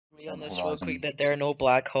agree on on the this real quick horizon. that there are no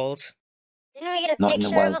black holes? Didn't we get a Not in the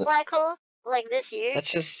picture way of a that. black hole like this year?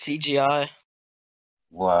 That's just CGI.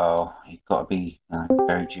 Well, you've got to be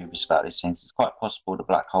very dubious about these things. It's quite possible the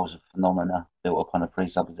black holes are phenomena built upon a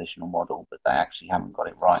presuppositional model, but they actually haven't got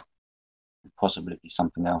it right. It could possibly be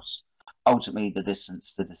something else. Ultimately, the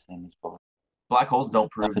distance to this thing is probably. Black holes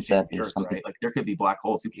don't prove the Could shape there of the be Earth, something? right? Like there could be black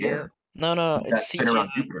holes. Who cares? No, That it's spin around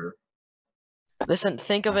CGI. Jupiter. Listen,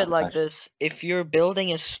 think of it like this. If you're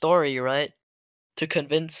building a story, right, to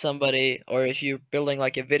convince somebody, or if you're building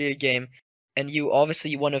like a video game, and you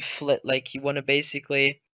want to flip, like you want to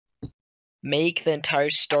basically make the entire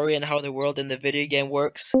story and how the world in the video game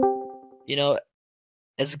works, you know,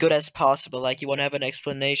 as good as possible. Like you want to have an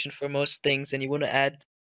explanation for most things, and you want to add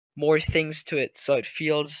more things to it so it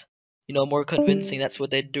feels, more convincing. That's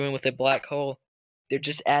what they're doing with the black hole. They're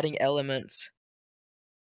just adding elements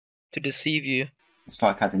to deceive you. It's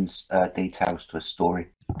like adding details to a story.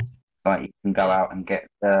 Like you can go out and get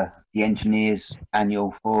the engineer's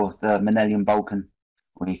annual for the Millennium Falcon,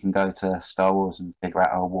 or you can go to Star Wars and figure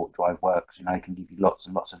out how a warp drive works. It can give you lots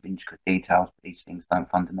and lots of intricate details, but these things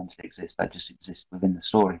don't fundamentally exist. They just exist within the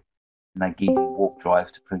story, and they give you warp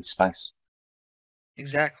drive to prove space.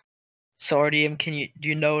 Exactly. So RDM, do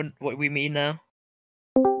you know what we mean now?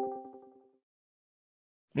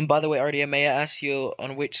 And by the way, RDM, may I ask you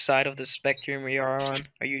on which side of the spectrum you are on?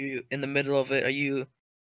 Are you in the middle of it? Are you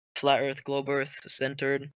flat Earth, globe Earth,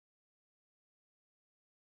 centered?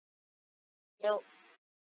 Nope.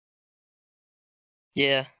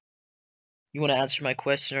 Yeah. You want to answer my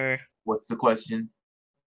question, or? What's the question?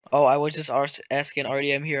 Oh, I was just asking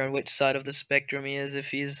RDM here on which side of the spectrum he is,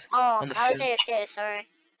 if he's on the I was fence. AFK, sorry.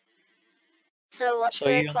 So what's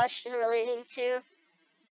the question relating to?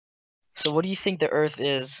 So what do you think the Earth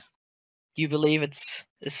is? Do you believe it's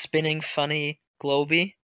a spinning, funny,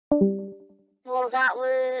 globy? Well,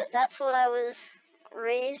 that's what I was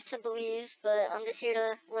raised to believe, but I'm just here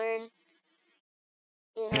to learn.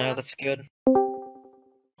 No, that's good.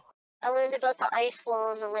 I learned about the ice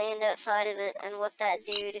wall and the land outside of it, and what that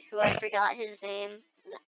dude, who I forgot his name.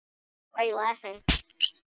 Why are you laughing?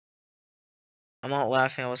 I'm not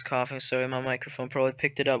laughing, I was coughing. Sorry, my microphone probably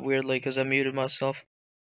picked it up weirdly because I muted myself.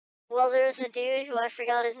 Well, there was a dude who I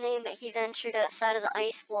forgot his name, but he ventured outside of the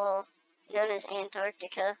ice wall, known as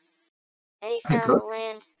Antarctica, and he found the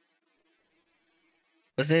land.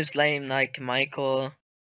 Wasn't his name like Michael?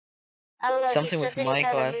 I don't know. Something he with said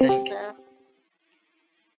Michael, that I he think. found a moose, though.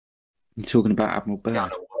 You're talking about Admiral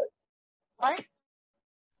Byrd. What?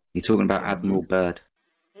 You're talking about Admiral Byrd.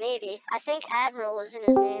 Maybe. I think Admiral was in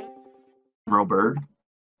his name. Admiral Byrd?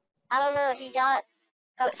 I don't know. He got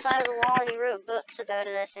outside of the wall and he wrote books about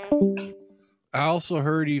it, I think. I also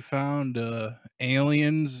heard he found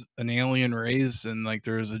aliens, an alien race, and like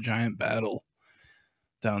there was a giant battle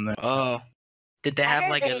down there. Oh. Did they have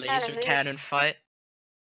like a laser moose. cannon fight?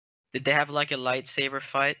 Did they have like a lightsaber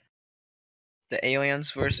fight? The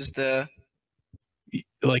aliens versus the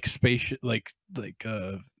like spaceship, like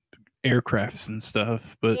aircrafts and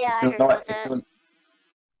stuff. But yeah, I heard about that.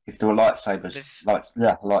 If there were lightsabers,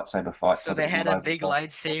 lightsaber fights. So they had a big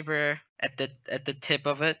lightsaber at the tip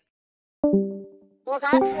of it. Well,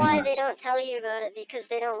 that's why they don't tell you about it, because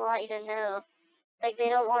they don't want you to know. Like, they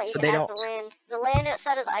don't want you to have the land. The land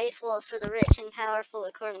outside of the ice wall is for the rich and powerful,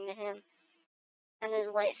 according to him. And there's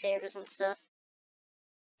lightsabers and stuff.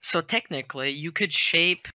 So technically, you could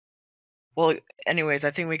shape... Well, anyways,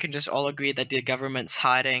 I think we can just all agree that the government's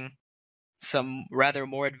hiding some rather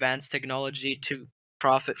more advanced technology to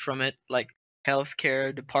profit from it, like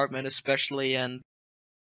healthcare department especially, and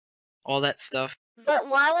all that stuff. But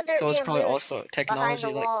why would there be a probably moose also technology,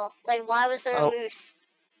 behind the wall? Like, why was there a moose?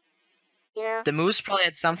 You know? The moose probably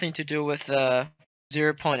had something to do with the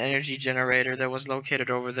 0-point energy generator that was located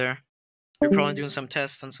over there. They're probably doing some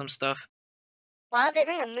tests on some stuff. Why did they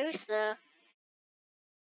bring a moose, though?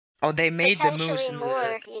 Oh, they made the moose. Potentially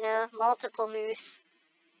more, multiple moose.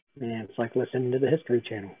 Yeah, it's like listening to the History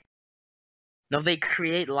Channel. No, they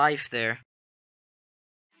create life there.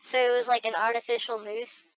 So it was like an artificial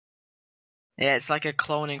moose? Yeah, it's like a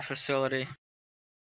cloning facility.